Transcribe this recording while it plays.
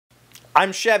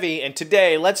I'm Chevy, and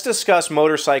today let's discuss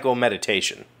motorcycle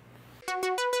meditation.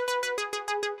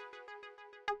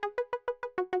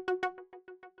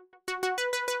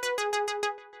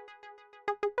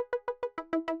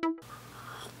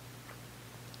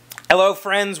 Hello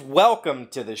friends, welcome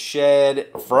to the shed.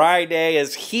 Friday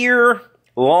is here,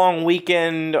 long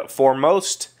weekend for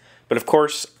most, but of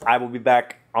course I will be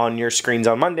back on your screens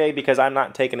on Monday because I'm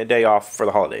not taking a day off for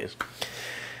the holidays.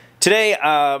 Today,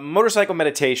 motorcycle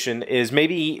meditation is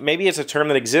maybe it's a term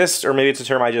that exists, or maybe it's a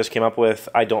term I just came up with,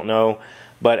 I don't know.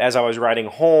 But as I was riding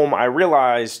home, I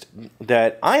realized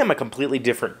that I am a completely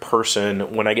different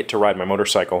person when I get to ride my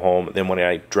motorcycle home than when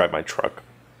I drive my truck.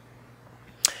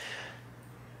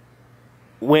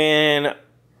 Where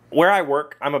I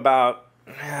work, I'm about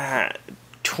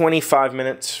 25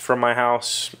 minutes from my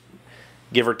house,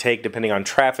 give or take, depending on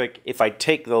traffic. If I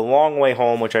take the long way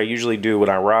home, which I usually do when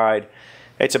I ride,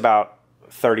 it's about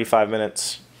 35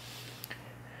 minutes.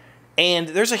 And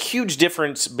there's a huge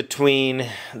difference between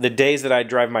the days that I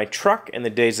drive my truck and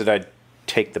the days that I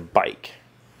take the bike.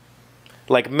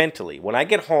 Like mentally, when I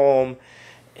get home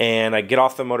and I get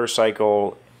off the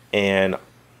motorcycle and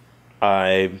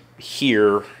I'm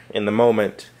here in the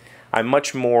moment, I'm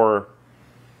much more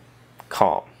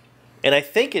calm. And I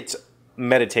think it's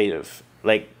meditative.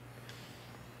 Like,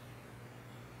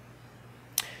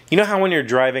 you know how when you're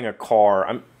driving a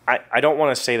car, I don't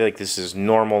want to say like this is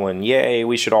normal and yay,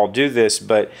 we should all do this,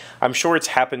 but I'm sure it's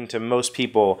happened to most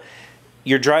people.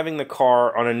 You're driving the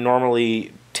car on a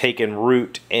normally taken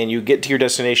route and you get to your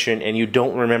destination and you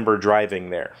don't remember driving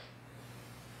there.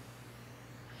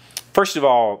 First of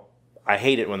all, I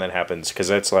hate it when that happens because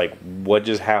that's like, what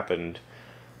just happened?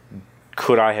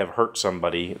 Could I have hurt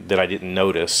somebody that I didn't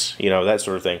notice? You know, that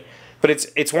sort of thing. But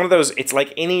it's one of those, it's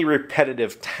like any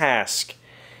repetitive task.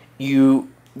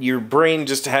 Your brain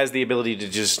just has the ability to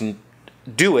just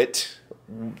do it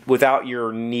without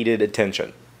your needed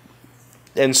attention.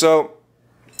 And so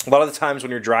a lot of the times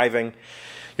when you're driving,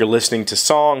 you're listening to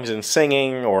songs and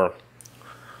singing or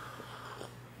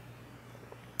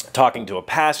talking to a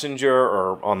passenger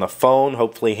or on the phone,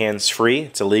 hopefully hands-free.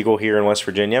 It's illegal here in West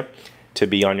Virginia to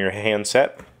be on your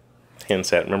handset.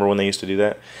 Remember when they used to do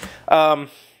that? But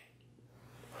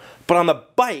on the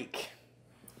bike,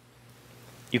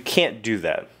 you can't do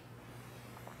that.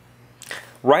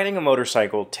 Riding a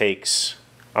motorcycle takes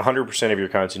 100% of your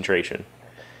concentration.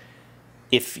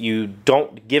 If you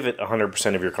don't give it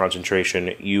 100% of your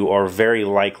concentration, you are very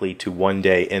likely to one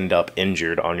day end up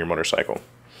injured on your motorcycle.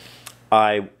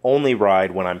 I only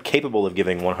ride when I'm capable of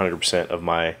giving 100% of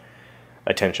my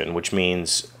attention, which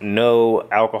means no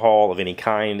alcohol of any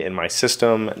kind in my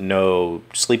system, no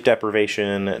sleep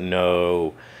deprivation,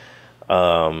 no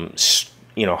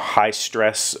high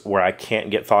stress where I can't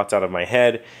get thoughts out of my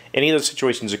head. Any of those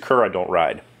situations occur, I don't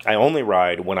ride. I only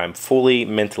ride when I'm fully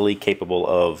mentally capable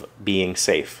of being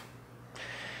safe.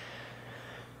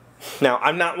 Now,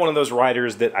 I'm not one of those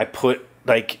riders that I put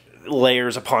like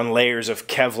layers upon layers of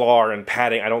Kevlar and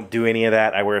padding. I don't do any of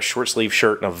that. I wear a short sleeve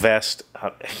shirt and a vest.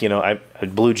 I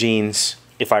blue jeans.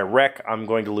 If I wreck, I'm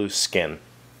going to lose skin.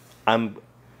 I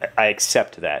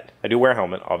accept that. I do wear a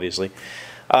helmet, obviously.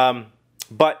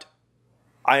 But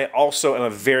I also am a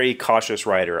very cautious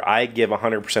rider. I give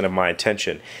 100% of my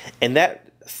attention. And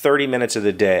that 30 minutes of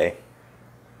the day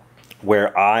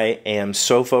where I am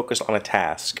so focused on a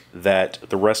task that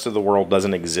the rest of the world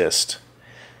doesn't exist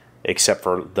except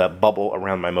for the bubble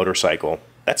around my motorcycle,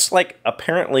 that's like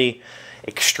apparently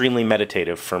extremely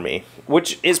meditative for me,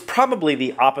 which is probably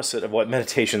the opposite of what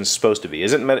meditation is supposed to be.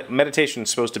 Isn't meditation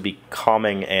supposed to be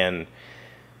calming and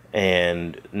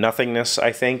nothingness,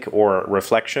 I think, or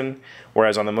reflection?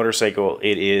 Whereas on the motorcycle,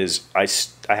 it is, I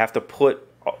have to put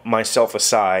myself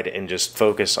aside and just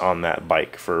focus on that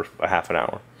bike for a half an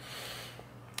hour.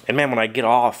 And man, when I get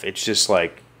off, it's just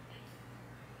like,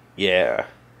 yeah.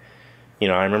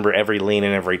 I remember every lean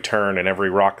and every turn and every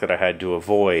rock that I had to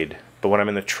avoid. But when I'm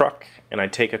in the truck and I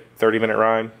take a 30-minute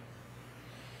ride,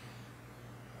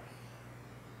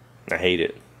 I hate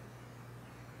it.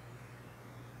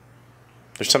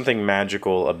 There's something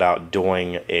magical about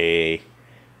doing a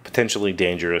potentially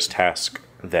dangerous task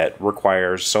that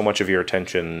requires so much of your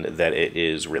attention that it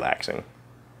is relaxing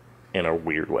in a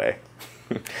weird way.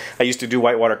 I used to do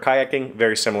whitewater kayaking,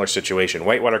 very similar situation.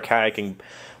 Whitewater kayaking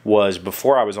was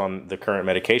before I was on the current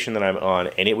medication that I'm on,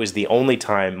 and it was the only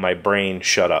time my brain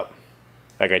shut up.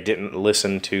 Like I didn't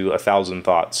listen to 1,000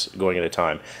 thoughts going at a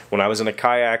time. When I was in a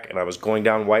kayak and I was going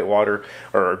down whitewater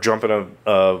or jumping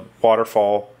a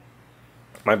waterfall,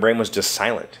 my brain was just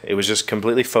silent. It was just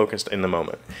completely focused in the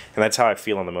moment. And that's how I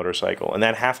feel on the motorcycle. And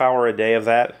that half hour a day of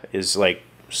that is like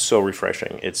so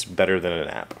refreshing. It's better than a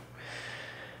nap.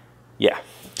 Yeah.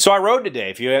 So I rode today.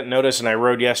 If you hadn't noticed, and I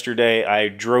rode yesterday, I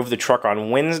drove the truck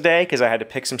on Wednesday because I had to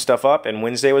pick some stuff up, and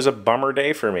Wednesday was a bummer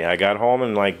day for me. I got home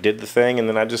and like did the thing, and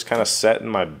then I just kind of sat in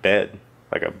my bed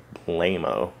like a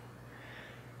lame-o.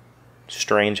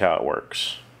 Strange how it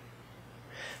works.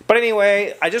 But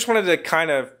anyway, I just wanted to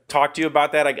kind of talk to you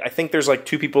about that. I think there's like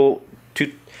the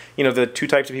two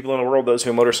types of people in the world, those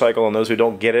who motorcycle and those who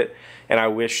don't get it. And I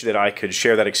wish that I could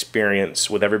share that experience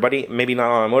with everybody. Maybe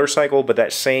not on a motorcycle, but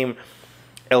that same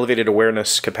elevated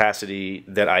awareness capacity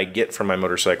that I get from my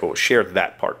motorcycle, share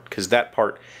that part. Because that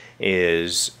part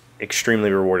is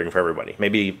extremely rewarding for everybody.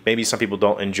 Maybe some people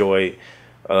don't enjoy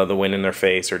the wind in their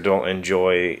face or don't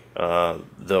enjoy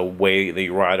the way they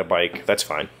ride a bike. That's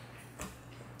fine.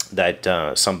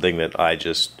 That's something that I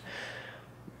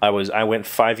went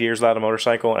 5 years without a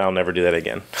motorcycle, and I'll never do that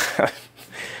again.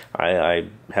 I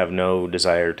have no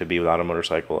desire to be without a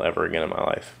motorcycle ever again in my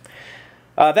life.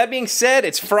 That being said,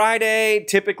 it's Friday.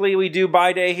 Typically, we do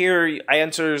buy day here.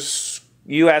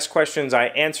 You ask questions, I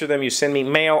answer them. You send me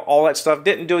mail, all that stuff.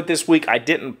 Didn't do it this week. I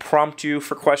didn't prompt you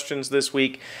for questions this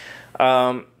week.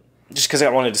 Just because I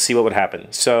wanted to see what would happen.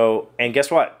 So, and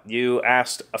guess what? You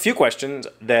asked a few questions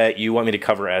that you want me to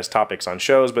cover as topics on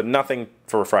shows, but nothing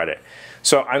for Friday.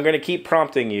 So I'm going to keep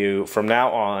prompting you from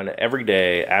now on every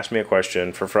day. Ask me a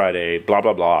question for Friday, blah,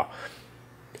 blah, blah.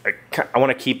 I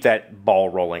want to keep that ball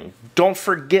rolling. Don't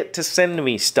forget to send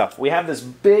me stuff. We have this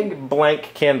big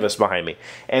blank canvas behind me.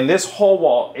 And this whole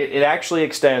wall, it actually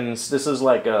extends. This is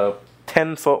like a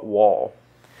 10-foot wall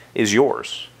is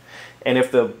yours. And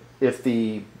if the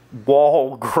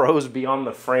wall grows beyond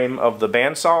the frame of the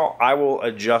bandsaw, I will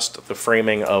adjust the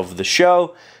framing of the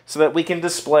show so that we can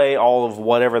display all of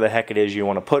whatever the heck it is you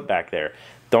want to put back there.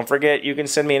 Don't forget, you can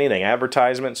send me anything.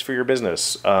 Advertisements for your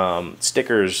business,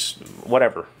 stickers,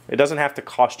 whatever. It doesn't have to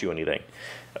cost you anything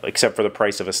except for the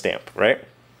price of a stamp, right?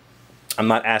 I'm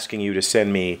not asking you to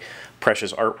send me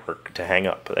precious artwork to hang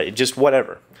up. Just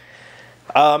whatever.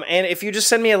 And if you just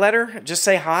send me a letter, just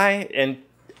say hi and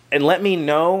let me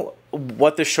know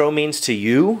what the show means to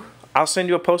you. I'll send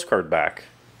you a postcard back.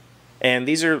 And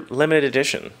these are limited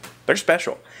edition. They're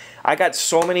special. I got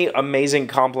so many amazing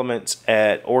compliments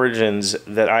at Origins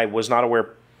that I was not aware.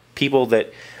 People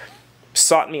that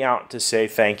sought me out to say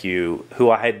thank you, who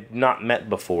I had not met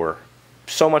before.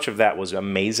 So much of that was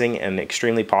amazing and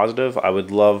extremely positive. I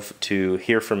would love to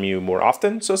hear from you more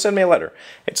often, so send me a letter.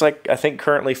 It's like, I think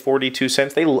currently 42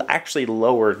 cents. They actually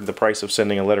lowered the price of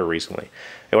sending a letter recently.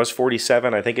 It was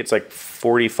 47. I think it's like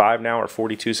 45 now or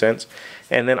 42 cents.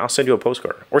 And then I'll send you a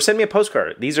postcard. Or send me a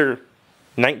postcard. These are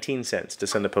 19 cents to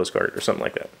send a postcard or something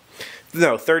like that.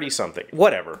 No, 30 something.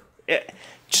 Whatever.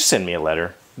 Just send me a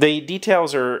letter. The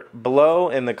details are below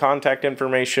in the contact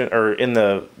information, or in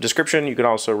the description. You can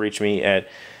also reach me at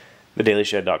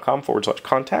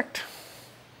thedailyshed.com/contact.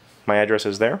 My address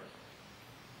is there.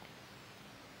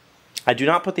 I do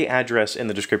not put the address in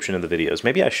the description of the videos.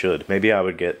 Maybe I should. Maybe I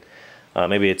would get,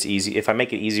 maybe it's easy. If I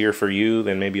make it easier for you,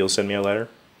 then maybe you'll send me a letter.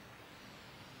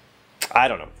 I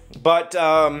don't know. But,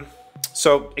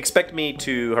 so expect me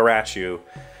to harass you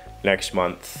next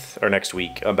month or next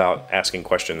week about asking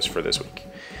questions for this week.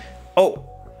 Oh,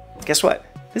 guess what?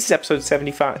 This is episode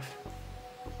 75.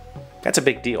 That's a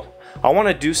big deal. I want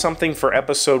to do something for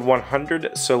episode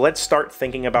 100, so let's start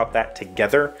thinking about that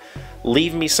together.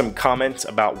 Leave me some comments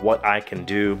about what I can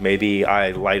do. Maybe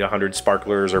I light 100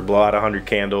 sparklers or blow out 100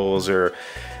 candles or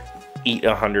eat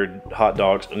 100 hot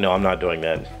dogs. No, I'm not doing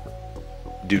that.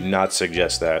 Do not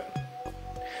suggest that.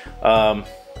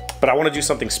 But I want to do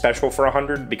something special for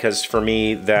 100 because for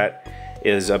me that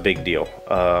is a big deal.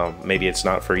 Maybe it's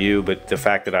not for you, but the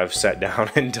fact that I've sat down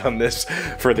and done this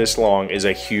for this long is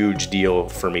a huge deal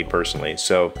for me personally.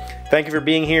 So thank you for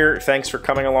being here. Thanks for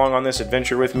coming along on this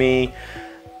adventure with me.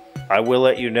 I will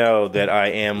let you know that I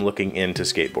am looking into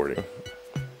skateboarding.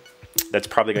 That's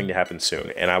probably going to happen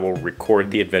soon, and I will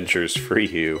record the adventures for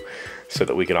you so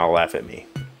that we can all laugh at me.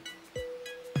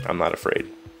 I'm not afraid.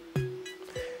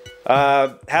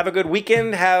 Have a good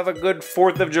weekend. Have a good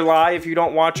 4th of July if you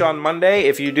don't watch on Monday.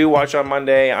 If you do watch on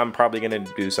Monday, I'm probably going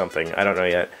to do something. I don't know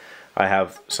yet. I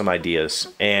have some ideas.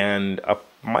 And I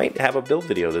might have a build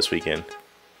video this weekend.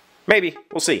 Maybe.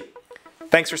 We'll see.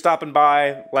 Thanks for stopping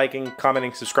by, liking,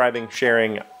 commenting, subscribing,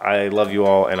 sharing. I love you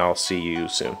all, and I'll see you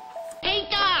soon. Hey,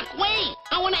 Doc, wait!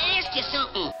 I want to ask you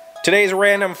something. Today's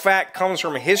random fact comes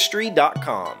from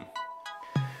History.com.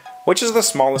 Which is the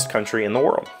smallest country in the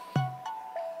world?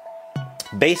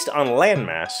 Based on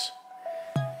landmass,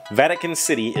 Vatican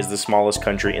City is the smallest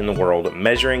country in the world,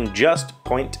 measuring just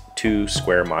 0.2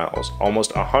 square miles,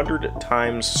 almost 100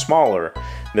 times smaller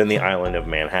than the island of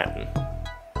Manhattan.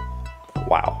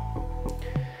 Wow.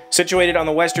 Situated on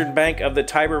the western bank of the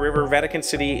Tiber River, Vatican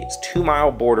City's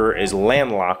 2-mile border is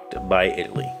landlocked by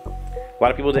Italy. A lot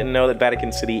of people didn't know that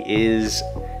Vatican City is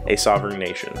a sovereign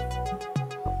nation.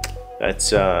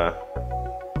 That's a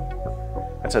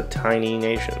tiny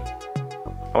nation.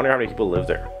 I wonder how many people live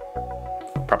there.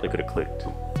 Probably could have clicked.